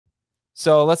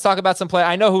So let's talk about some play.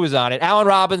 I know who was on it. Allen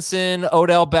Robinson,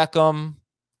 Odell Beckham.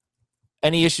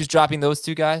 Any issues dropping those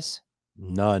two guys?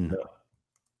 None.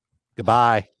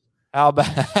 Goodbye. How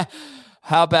about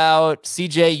how about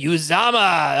CJ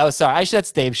Uzama? Oh, sorry.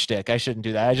 That's Dave's shtick. I shouldn't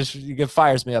do that. It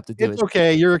fires me up to do it. It's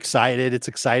okay. You're excited. It's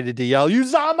excited to yell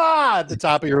Uzama at the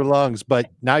top of your lungs, but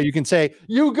now you can say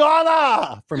you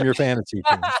gonna from your fantasy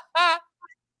team.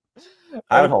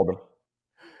 I would hold him.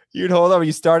 You'd hold him. Are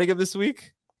you starting him this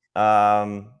week?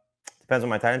 Depends what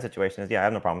my tight end situation is. Yeah, I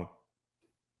have no problem.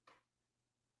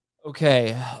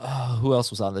 Okay. Who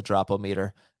else was on the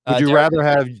drop-o-meter? Would you rather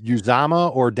have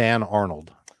Uzama or Dan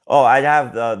Arnold? Oh, I'd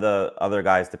have the other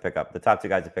guys to pick up, the top two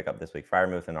guys to pick up this week,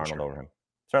 Freiermuth and Arnold over him.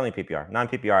 Certainly PPR.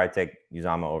 Non-PPR, I'd take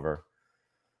Uzama over.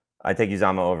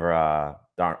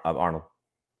 Arnold.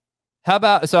 How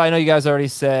about, so I know you guys already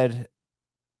said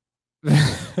we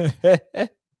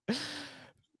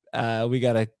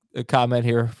got a comment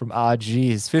here from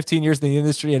geez, 15 years in the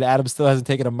industry and Adam still hasn't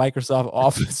taken a Microsoft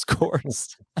Office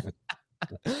course.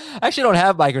 I actually don't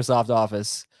have Microsoft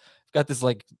Office. I've got this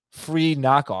like free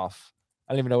knockoff.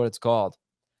 I don't even know what it's called.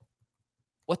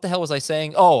 What the hell was I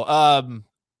saying?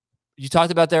 You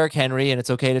talked about Derrick Henry and it's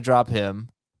okay to drop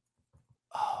him.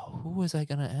 Oh, who was I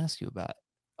going to ask you about?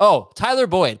 Oh, Tyler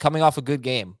Boyd coming off a good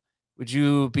game. Would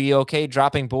you be okay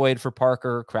dropping Boyd for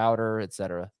Parker, Crowder,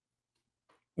 etc.?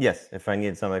 Yes, if I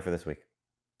needed somebody for this week.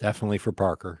 Definitely for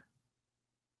Parker.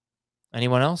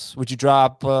 Anyone else? Would you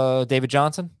drop David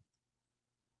Johnson?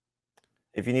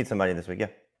 If you need somebody this week, yeah.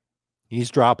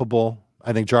 He's droppable.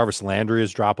 I think Jarvis Landry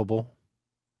is droppable.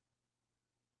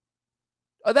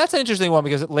 That's an interesting one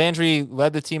because Landry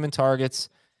led the team in targets,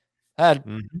 had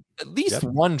at least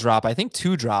one drop, I think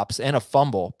 2 drops and a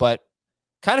fumble, but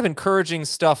kind of encouraging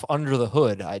stuff under the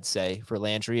hood, I'd say, for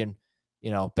Landry. And,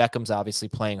 Beckham's obviously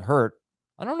playing hurt.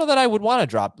 I don't know that I would want to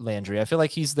drop Landry. I feel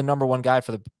like he's the number 1 guy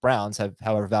for the Browns,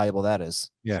 however valuable that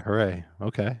is. Yeah, hooray.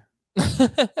 Okay.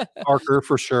 Parker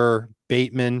for sure.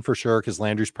 Bateman for sure, because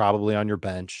Landry's probably on your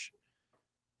bench.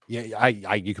 Yeah,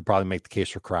 you could probably make the case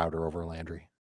for Crowder over Landry.